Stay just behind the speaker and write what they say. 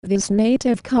This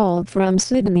native called from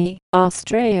Sydney,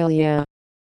 Australia.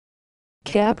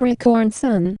 Capricorn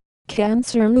Sun,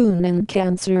 Cancer Moon and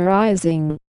Cancer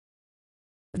Rising.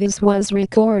 This was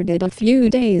recorded a few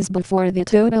days before the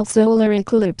total solar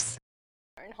eclipse.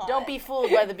 Don't be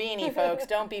fooled by the beanie, folks.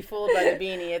 Don't be fooled by the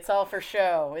beanie. It's all for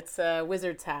show. It's a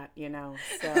wizard's hat,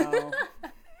 so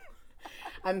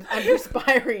I'm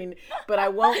perspiring, but I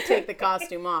won't take the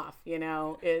costume off.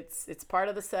 It's part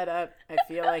of the setup. I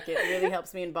feel like it really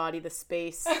helps me embody the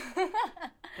space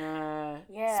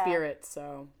spirit.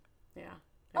 So, yeah.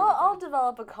 I'll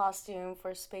develop a costume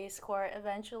for Space Court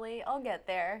eventually. I'll get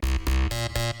there.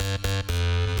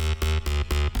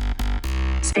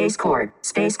 Space Court.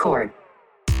 Space Court.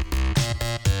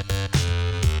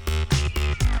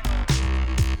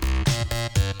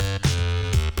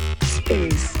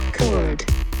 Space Court.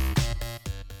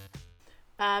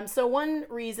 So one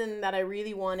reason that I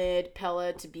really wanted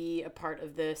Pella to be a part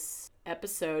of this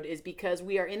episode is because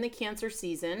we are in the Cancer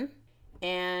season,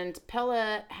 and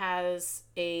Pella has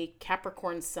a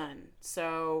Capricorn sun.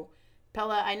 So,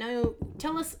 Pella,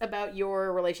 tell us about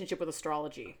your relationship with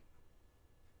astrology.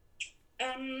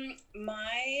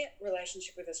 My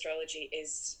relationship with astrology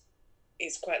is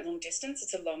quite long distance.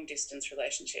 It's a long distance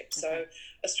relationship. Okay. So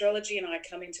astrology and I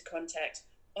come into contact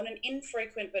on an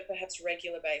infrequent but perhaps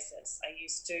regular basis. I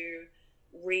used to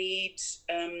read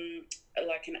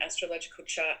like an astrological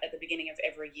chart at the beginning of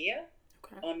every year.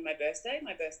 Okay. On my birthday.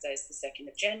 My birthday is the 2nd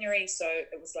of January, so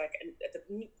it was like at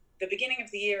the beginning of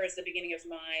the year is the beginning of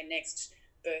my next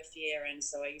birth year, and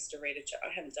so I used to read a chart.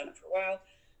 I haven't done it for a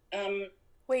while.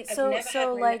 Wait,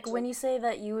 so like when you say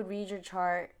that you would read your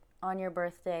chart on your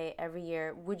birthday every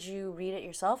year, would you read it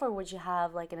yourself or would you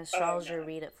have like an astrologer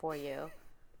read it for you?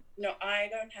 No, I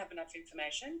don't have enough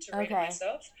information to read it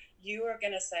myself. You are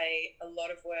going to say a lot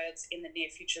of words in the near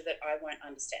future that I won't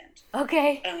understand.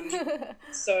 Okay.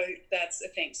 So that's a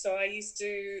thing. So I used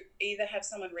to either have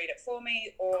someone read it for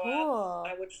me, or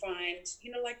I would find,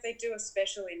 like they do a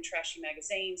special in trashy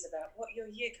magazines about what your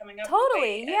year coming up will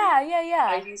be. Yeah.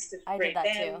 I used to read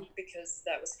them because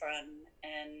that was fun,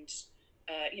 and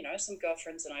some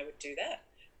girlfriends and I would do that.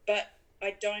 But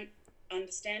I don't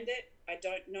understand it. I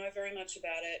don't know very much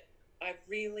about it. I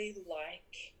really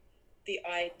like the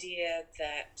idea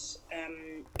that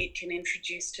it can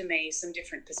introduce to me some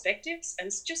different perspectives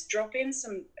and just drop in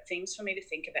some things for me to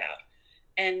think about.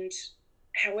 And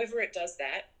however it does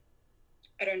that,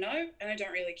 I don't know, and I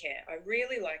don't really care. I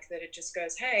really like that it just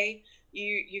goes, hey,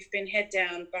 you've been head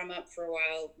down, bum up for a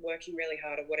while, working really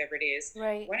hard or whatever it is.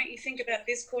 Right. Why don't you think about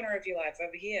this corner of your life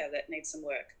over here that needs some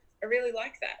work? I really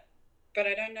like that. But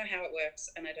I don't know how it works,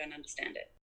 and I don't understand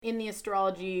it. In the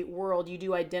astrology world, you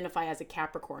do identify as a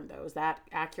Capricorn, though. Is that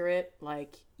accurate?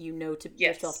 Like,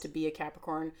 yourself to be a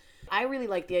Capricorn? I really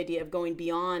like the idea of going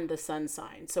beyond the sun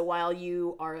sign. So while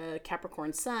you are a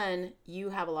Capricorn sun, you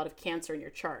have a lot of Cancer in your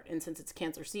chart. And since it's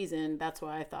Cancer season, that's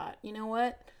why I thought, you know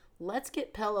what? Let's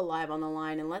get Pella live on the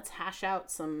line, and let's hash out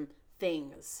some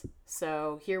things.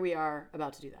 So here we are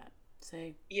about to do that.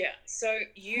 Yeah, so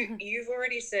you've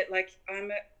already said, like,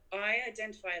 I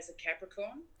identify as a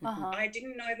Capricorn. Uh-huh. I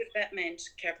didn't know that meant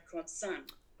Capricorn sun.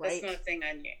 Right. That's not a thing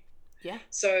I knew. Yeah.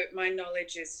 So my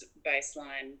knowledge is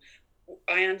baseline.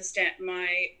 I understand my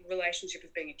relationship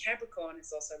with being a Capricorn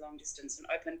is also long distance and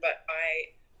open, but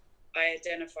I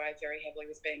identify very heavily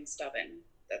with being stubborn.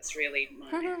 That's really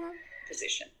my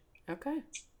position. Okay.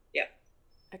 Yeah.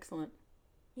 Excellent.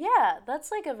 Yeah,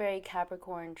 that's like a very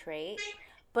Capricorn trait.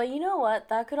 But you know what?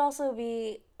 That could also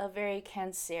be a very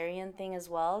Cancerian thing as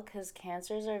well, because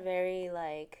Cancers are very,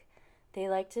 like, they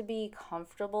like to be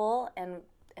comfortable, and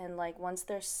like, once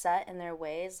they're set in their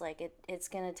ways, like, it's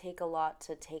going to take a lot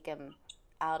to take them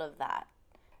out of that.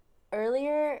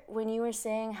 Earlier, when you were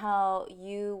saying how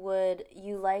you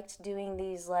liked doing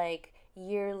these, like,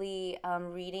 yearly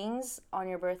readings on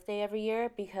your birthday every year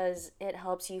because it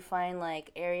helps you find,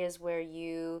 like, areas where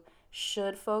you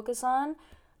should focus on,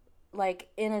 like,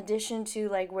 in addition to,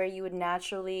 like, where you would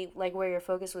naturally, like, where your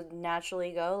focus would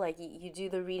naturally go, like, you do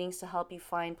the readings to help you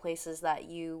find places that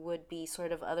you would be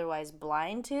sort of otherwise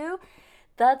blind to.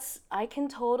 I can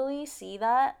totally see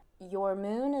that. Your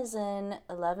moon is in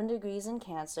 11 degrees in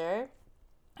Cancer,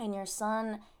 and your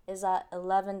sun is at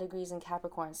 11 degrees in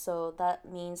Capricorn, so that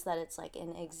means that it's, like,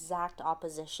 in exact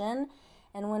opposition,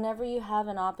 and whenever you have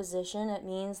an opposition, it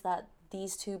means that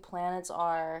these two planets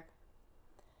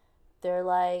they're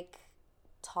like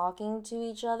talking to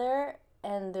each other,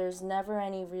 and there's never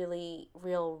any really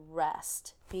real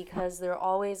rest because they're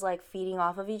always like feeding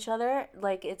off of each other.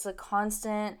 Like, it's a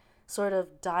constant sort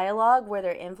of dialogue where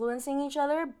they're influencing each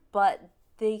other, but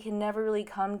they can never really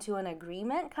come to an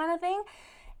agreement kind of thing.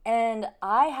 And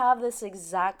I have this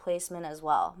exact placement as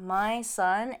well. My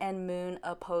sun and moon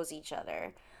oppose each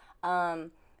other.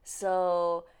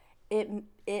 So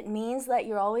it means that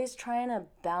you're always trying to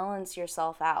balance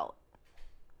yourself out.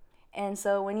 And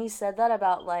so when you said that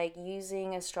about like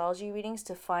using astrology readings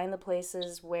to find the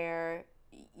places where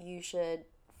you should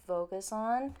focus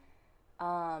on,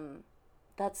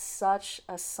 that's such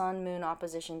a sun moon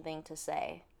opposition thing to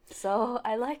say. So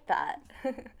I like that.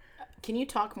 Can you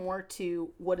talk more to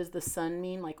what does the sun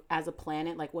mean, like as a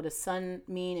planet? Like what does sun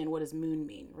mean and what does moon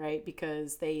mean, right?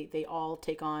 Because they all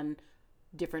take on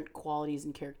different qualities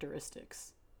and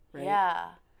characteristics, right?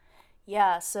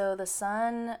 Yeah, so the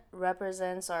sun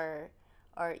represents our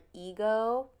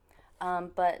ego,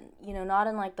 but not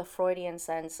in like the Freudian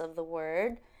sense of the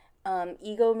word.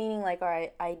 Ego meaning like our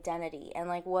identity and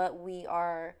like what we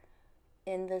are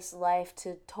in this life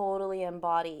to totally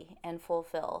embody and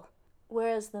fulfill.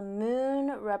 Whereas the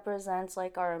moon represents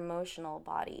like our emotional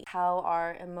body, how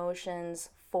our emotions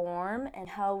form and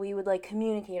how we would like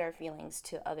communicate our feelings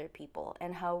to other people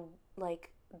and how like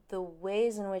the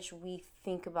ways in which we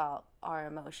think about our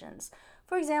emotions.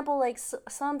 For example, like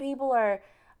some people are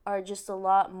just a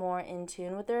lot more in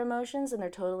tune with their emotions and they're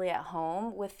totally at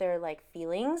home with their like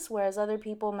feelings, whereas other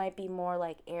people might be more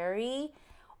like airy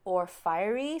or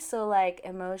fiery, so like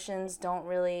emotions don't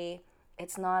really,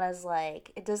 it's not as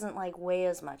like, it doesn't like weigh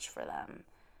as much for them.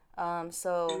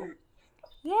 So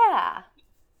yeah.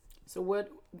 So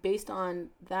what, based on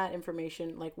that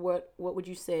information, like what would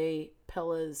you say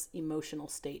Pella's emotional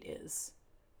state is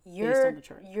based on the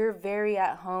chart? You're very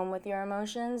at home with your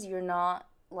emotions. You're not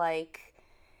like,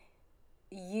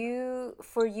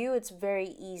 for you it's very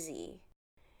easy.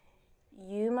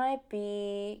 You might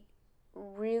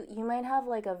have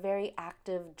like a very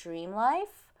active dream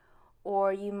life,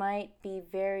 or you might be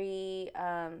very,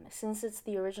 since it's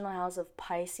the original house of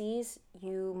Pisces,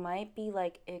 you might be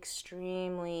like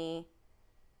extremely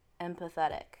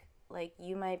empathetic. Like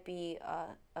you might be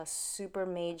a super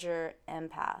major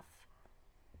empath.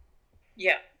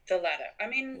 Yeah, the latter. I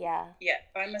mean, yeah,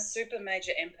 I'm a super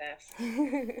major empath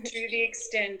to the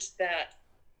extent that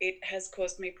it has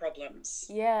caused me problems.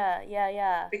 Yeah.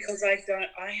 Because I've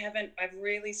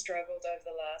really struggled over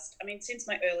the last, since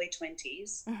my early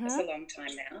 20s, It's a long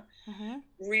time now,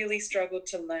 really struggled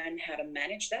to learn how to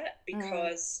manage that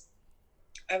because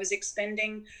I was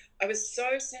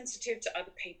so sensitive to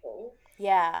other people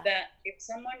that if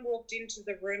someone walked into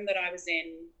the room that I was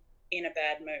in a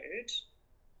bad mood,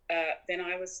 then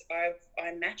I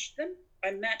matched them. I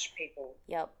match people.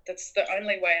 Yep. That's the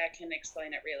only way I can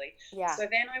explain it, really. Yeah. So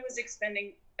then I was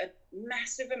expending a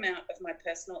massive amount of my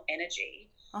personal energy,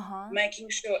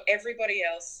 making sure everybody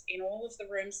else in all of the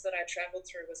rooms that I traveled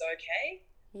through was okay.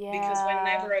 Yeah. Because when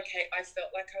they were okay, I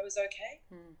felt like I was okay.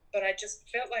 But I just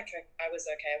felt like I was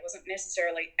okay. I wasn't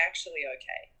necessarily actually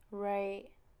okay.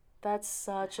 Right. That's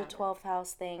such a 12th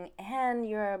house thing. And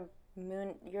you're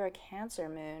a Cancer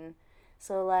moon.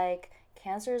 So like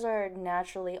Cancers are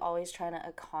naturally always trying to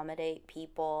accommodate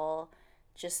people,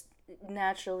 just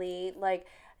naturally, like,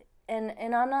 and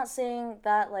I'm not saying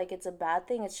that like it's a bad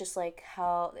thing. It's just like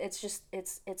how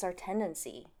it's our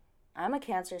tendency. I'm a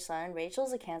Cancer sun.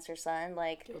 Rachel's a Cancer sun.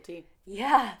 Like, guilty.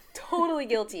 Yeah, totally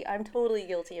guilty. I'm totally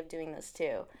guilty of doing this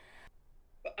too.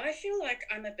 But I feel like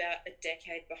I'm about a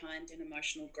decade behind in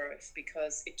emotional growth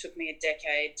because it took me a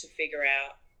decade to figure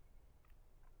out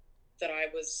that I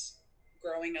was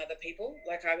growing other people.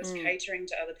 Like I was catering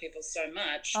to other people so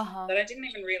much that I didn't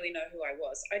even really know who I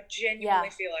was. I genuinely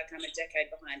feel like I'm a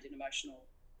decade behind in emotional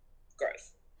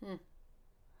growth.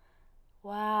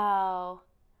 Wow.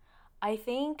 I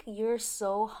think you're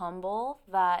so humble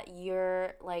that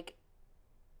you're like,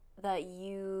 that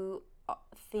you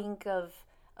think of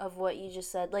what you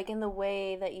just said, like in the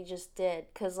way that you just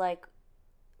did. 'Cause like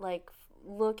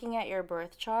looking at your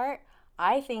birth chart,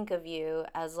 I think of you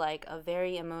as like a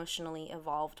very emotionally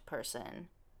evolved person.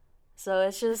 So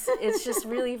it's just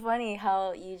really funny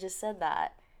how you just said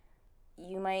that.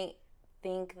 You might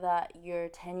think that you're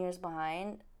 10 years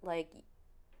behind, like,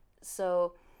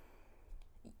 so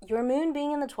your moon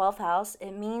being in the 12th house,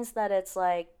 it means that it's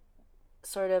like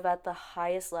sort of at the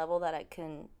highest level that it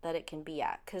can be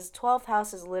at, because 12th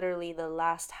house is literally the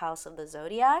last house of the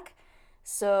zodiac.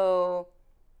 So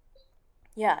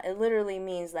yeah, it literally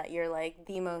means that you're like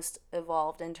the most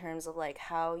evolved in terms of like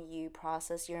how you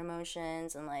process your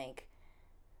emotions and like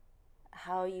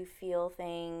how you feel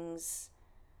things.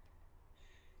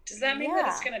 Does that mean that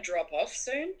it's going to drop off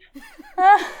soon?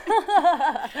 That's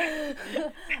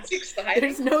exciting.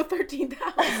 There's no 13th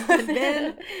house. And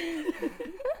then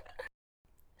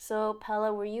So,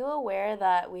 Pella, were you aware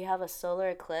that we have a solar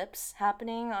eclipse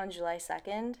happening on July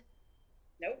 2nd?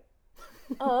 Nope.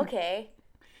 Oh, okay.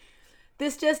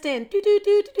 This just in.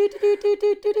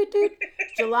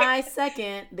 July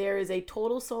 2nd, there is a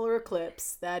total solar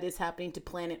eclipse that is happening to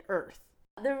planet Earth.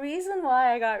 The reason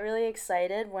why I got really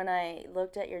excited when I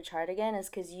looked at your chart again is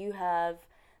because you have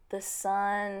the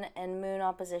sun and moon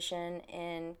opposition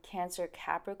in Cancer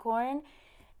Capricorn.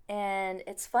 And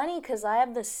it's funny because I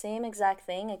have the same exact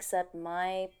thing, except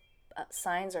my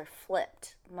signs are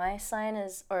flipped. My sun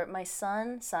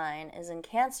sign is in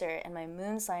Cancer and my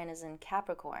moon sign is in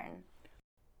Capricorn.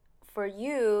 For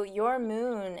you, your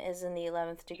moon is in the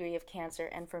 11th degree of Cancer,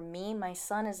 and for me, my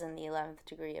sun is in the 11th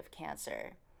degree of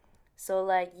Cancer. So,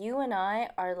 like, you and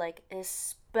I are, like,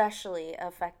 especially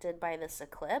affected by this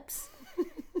eclipse.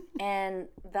 And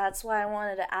that's why I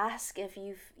wanted to ask if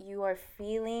you are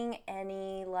feeling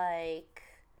any, like,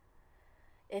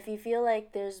 if you feel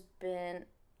like there's been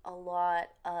a lot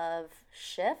of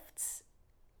shifts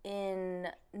in,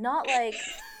 not like,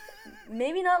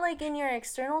 maybe not like in your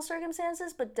external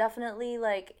circumstances, but definitely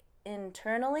like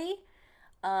internally.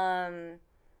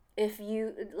 If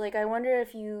you, like, I wonder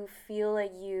if you feel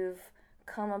like you've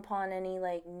come upon any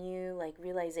like new like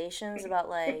realizations about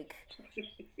like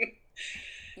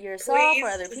yourself Please, or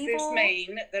other does people. this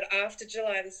mean that after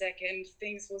July the 2nd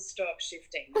things will stop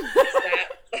shifting? Is that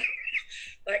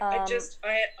like I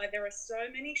there are so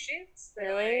many shifts that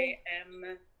Really? I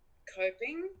am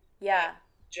coping. Yeah.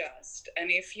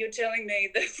 And if you're telling me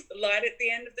that the light at the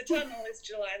end of the tunnel is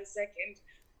July the 2nd,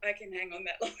 I can hang on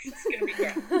that long. It's going to be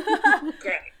great.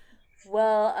 Great.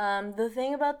 Well, the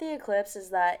thing about the eclipse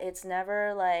is that it's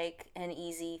never like an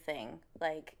easy thing.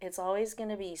 Like, it's always going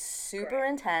to be super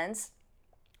intense,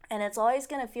 and it's always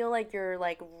going to feel like you're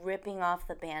like ripping off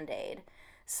the band-aid.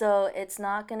 So it's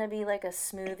not going to be like a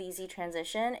smooth, easy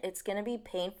transition. It's going to be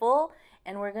painful,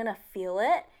 and we're going to feel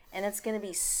it, and it's going to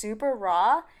be super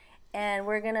raw, and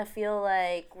we're going to feel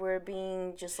like we're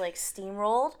being just like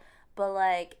steamrolled. But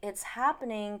like, it's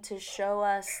happening to show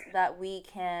us that we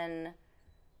can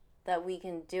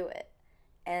do it,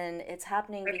 and it's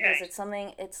happening because it's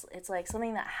something, it's like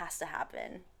something that has to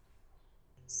happen.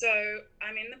 So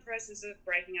I'm in the process of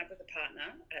breaking up with a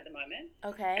partner at the moment.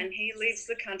 Okay. And he leaves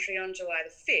the country on July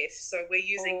the 5th, so we're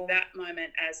using that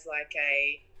moment as like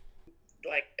a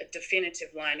definitive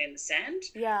line in the sand.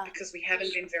 Yeah. Because we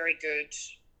haven't been very good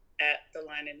at the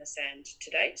line in the sand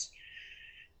to date.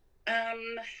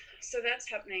 So that's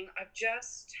happening.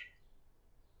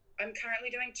 I'm currently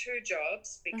doing 2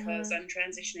 jobs because I'm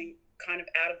transitioning kind of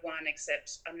out of one,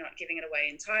 except I'm not giving it away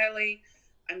entirely.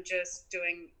 I'm just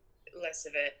doing less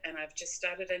of it, and I've just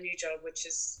started a new job which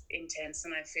is intense,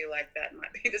 and I feel like that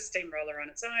might be the steamroller on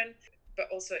its own. But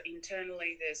also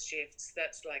internally there's shifts.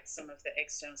 That's like some of the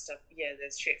external stuff. Yeah,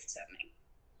 there's shifts happening.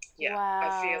 Yeah. Wow.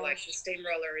 I feel like the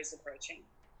steamroller is approaching.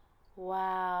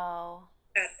 Wow.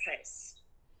 At pace.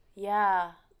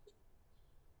 Yeah.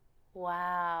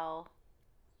 Wow.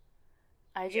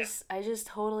 I just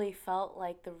totally felt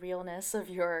like the realness of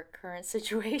your current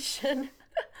situation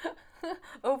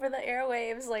over the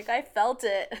airwaves. Like, I felt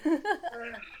it.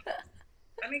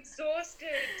 I'm exhausted.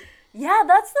 Yeah,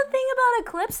 that's the thing about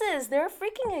eclipses. They're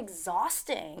freaking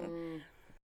exhausting.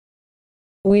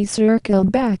 We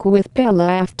circled back with Pella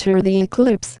after the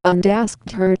eclipse and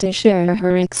asked her to share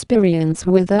her experience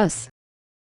with us.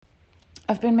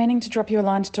 I've been meaning to drop you a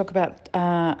line to talk about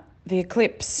the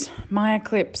eclipse, my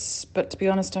eclipse, but to be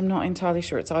honest, I'm not entirely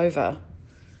sure it's over.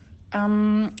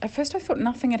 At first I thought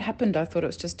nothing had happened. I thought it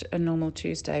was just a normal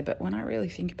Tuesday, but when I really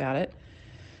think about it,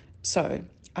 so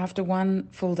after one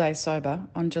full day sober,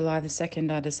 on July the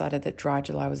 2nd, I decided that dry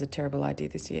July was a terrible idea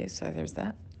this year, so there's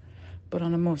that. But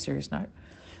on a more serious note,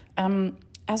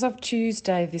 as of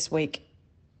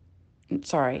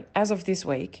this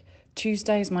week,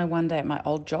 Tuesday is my one day at my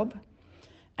old job.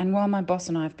 And while my boss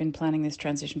and I have been planning this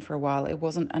transition for a while, it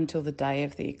wasn't until the day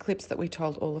of the eclipse that we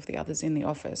told all of the others in the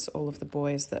office, all of the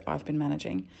boys that I've been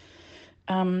managing.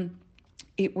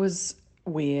 It was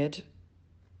weird.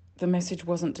 The message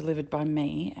wasn't delivered by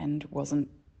me and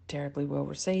wasn't terribly well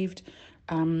received.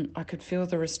 I could feel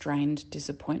the restrained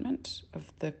disappointment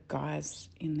of the guys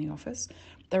in the office.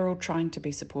 They're all trying to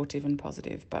be supportive and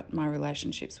positive, but my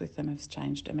relationships with them have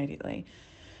changed immediately.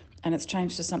 And it's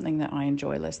changed to something that I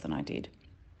enjoy less than I did.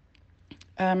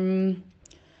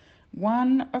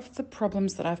 One of the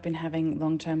problems that I've been having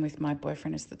long term with my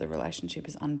boyfriend is that the relationship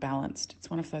is unbalanced. It's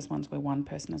one of those ones where one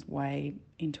person is way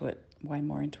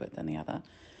more into it than the other.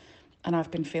 And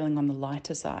I've been feeling on the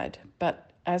lighter side.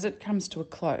 But as it comes to a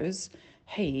close,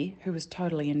 he, who is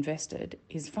totally invested,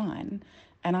 is fine.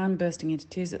 And I'm bursting into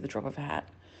tears at the drop of a hat.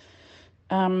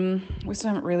 We still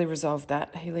haven't really resolved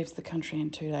that. He leaves the country in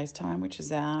 2 days' time, which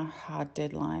is our hard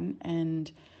deadline,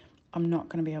 and I'm not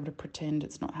going to be able to pretend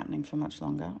it's not happening for much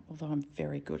longer, although I'm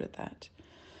very good at that.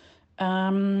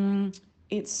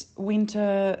 It's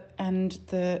winter and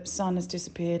the sun has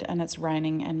disappeared and it's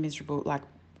raining and miserable, like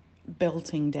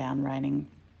belting down raining.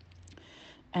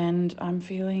 And I'm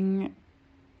feeling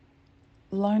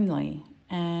lonely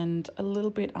and a little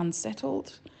bit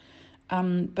unsettled,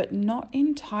 but not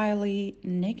entirely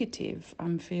negative.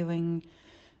 I'm feeling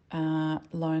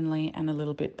lonely and a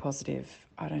little bit positive.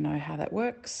 I don't know how that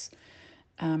works.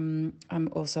 I'm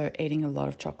also eating a lot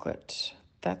of chocolate.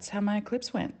 That's how my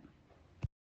eclipse went.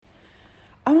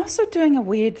 I'm also doing a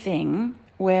weird thing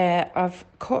where I've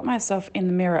caught myself in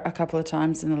the mirror a couple of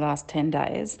times in the last 10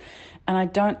 days, and I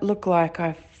don't look like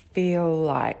I feel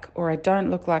like, or I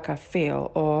don't look like I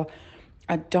feel, or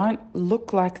I don't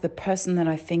look like the person that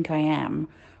I think I am,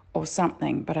 or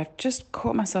something. But I've just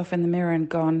caught myself in the mirror and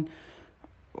gone,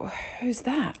 who's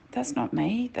that? That's not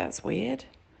me. That's weird.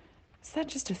 Is that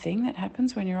just a thing that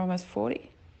happens when you're almost 40?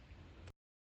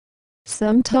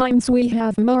 Sometimes we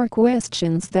have more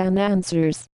questions than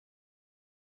answers.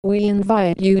 We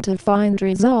invite you to find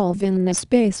resolve in the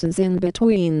spaces in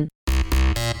between.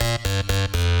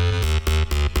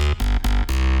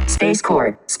 Space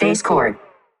Chord.